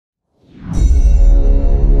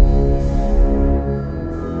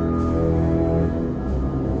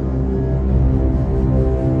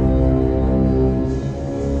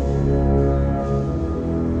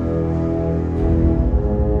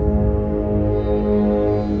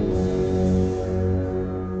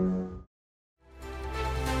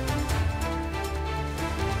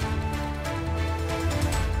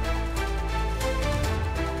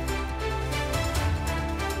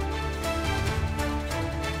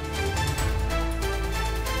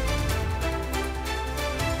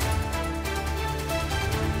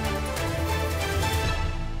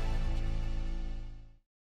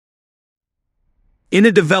In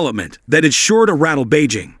a development that is sure to rattle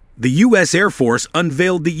Beijing, the U.S. Air Force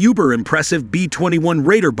unveiled the uber-impressive B-21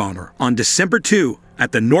 Raider bomber on December 2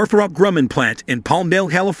 at the Northrop Grumman plant in Palmdale,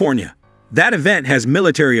 California. That event has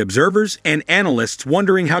military observers and analysts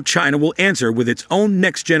wondering how China will answer with its own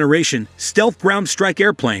next-generation stealth ground strike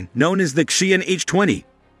airplane known as the Xi'an H-20.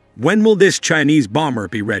 When will this Chinese bomber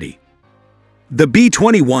be ready? The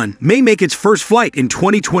B-21 may make its first flight in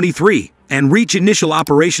 2023 and reach initial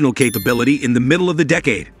operational capability in the middle of the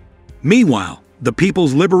decade. Meanwhile, the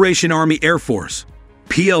People's Liberation Army Air Force,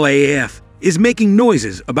 PLAAF, is making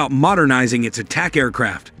noises about modernizing its attack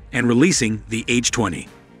aircraft and releasing the H-20.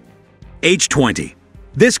 H-20.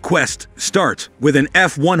 This quest starts with an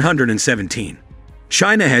F-117.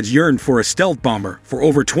 China has yearned for a stealth bomber for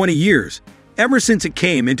over 20 years, ever since it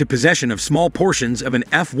came into possession of small portions of an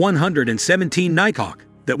F-117 Nighthawk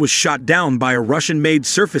that was shot down by a Russian-made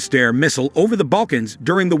surface-to-air missile over the Balkans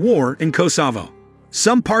during the war in Kosovo.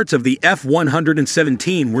 Some parts of the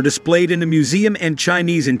F-117 were displayed in a museum, and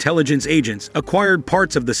Chinese intelligence agents acquired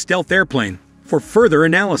parts of the stealth airplane for further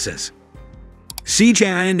analysis.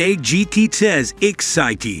 CHINA says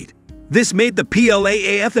excited. This made the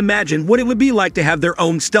PLAAF imagine what it would be like to have their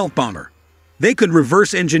own stealth bomber. They could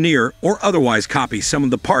reverse engineer or otherwise copy some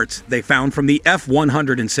of the parts they found from the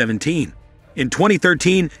F-117. In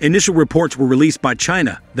 2013, initial reports were released by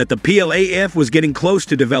China that the PLAAF was getting close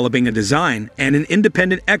to developing a design, and an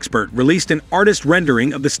independent expert released an artist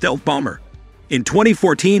rendering of the stealth bomber. In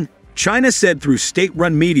 2014, China said through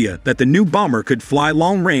state-run media that the new bomber could fly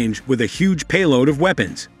long-range with a huge payload of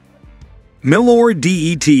weapons. Milor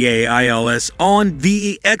DETAILS on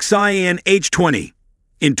VEXIN H-20.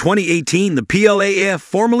 In 2018, the PLAAF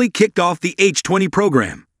formally kicked off the H-20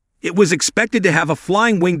 program. It was expected to have a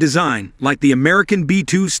flying wing design like the American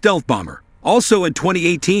B-2 stealth bomber. Also in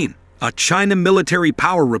 2018, a China military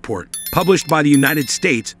power report published by the United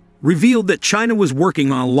States revealed that China was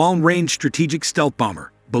working on a long-range strategic stealth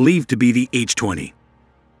bomber, believed to be the H-20.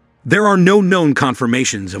 There are no known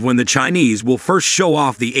confirmations of when the Chinese will first show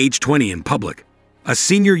off the H-20 in public. A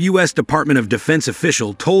senior U.S. Department of Defense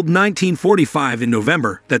official told 1945 in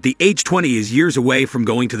November that the H-20 is years away from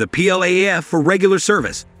going to the PLAAF for regular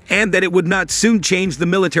service, and that it would not soon change the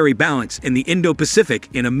military balance in the Indo-Pacific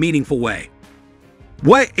in a meaningful way.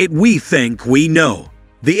 What we think we know.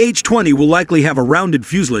 The H-20 will likely have a rounded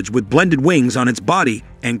fuselage with blended wings on its body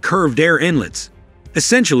and curved air inlets.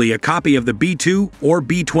 Essentially a copy of the B-2 or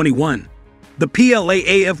B-21. The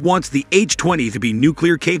PLAAF wants the H-20 to be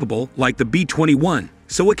nuclear capable like the B-21,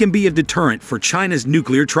 so it can be a deterrent for China's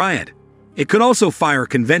nuclear triad. It could also fire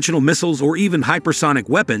conventional missiles or even hypersonic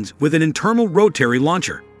weapons with an internal rotary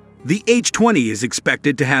launcher. The H-20 is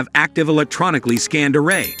expected to have active electronically scanned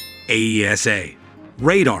array (AESA)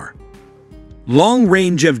 radar. Long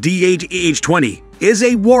range of H-20 is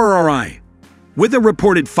a WARRI. With a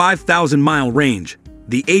reported 5,000-mile range,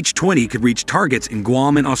 the H-20 could reach targets in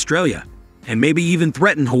Guam and Australia, and maybe even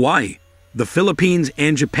threaten Hawaii. The Philippines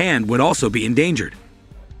and Japan would also be endangered.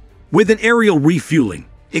 With an aerial refueling,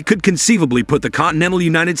 it could conceivably put the continental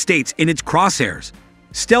United States in its crosshairs.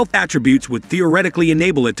 Stealth attributes would theoretically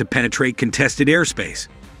enable it to penetrate contested airspace.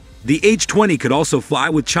 The H-20 could also fly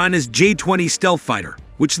with China's J-20 stealth fighter,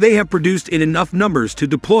 which they have produced in enough numbers to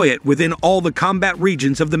deploy it within all the combat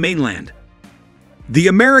regions of the mainland. The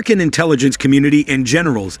American intelligence community and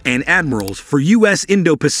generals and admirals for U.S.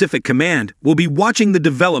 Indo-Pacific Command will be watching the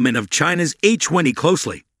development of China's H-20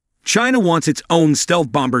 closely. China wants its own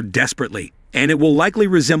stealth bomber desperately, and it will likely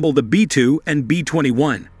resemble the B-2 and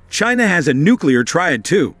B-21. China has a nuclear triad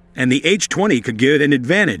too, and the H-20 could give it an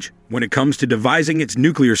advantage when it comes to devising its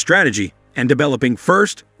nuclear strategy and developing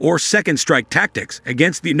first or second strike tactics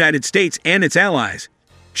against the United States and its allies.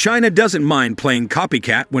 China doesn't mind playing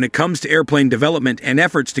copycat when it comes to airplane development, and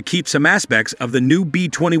efforts to keep some aspects of the new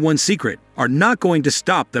B-21 secret are not going to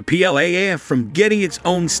stop the PLAAF from getting its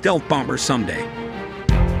own stealth bomber someday.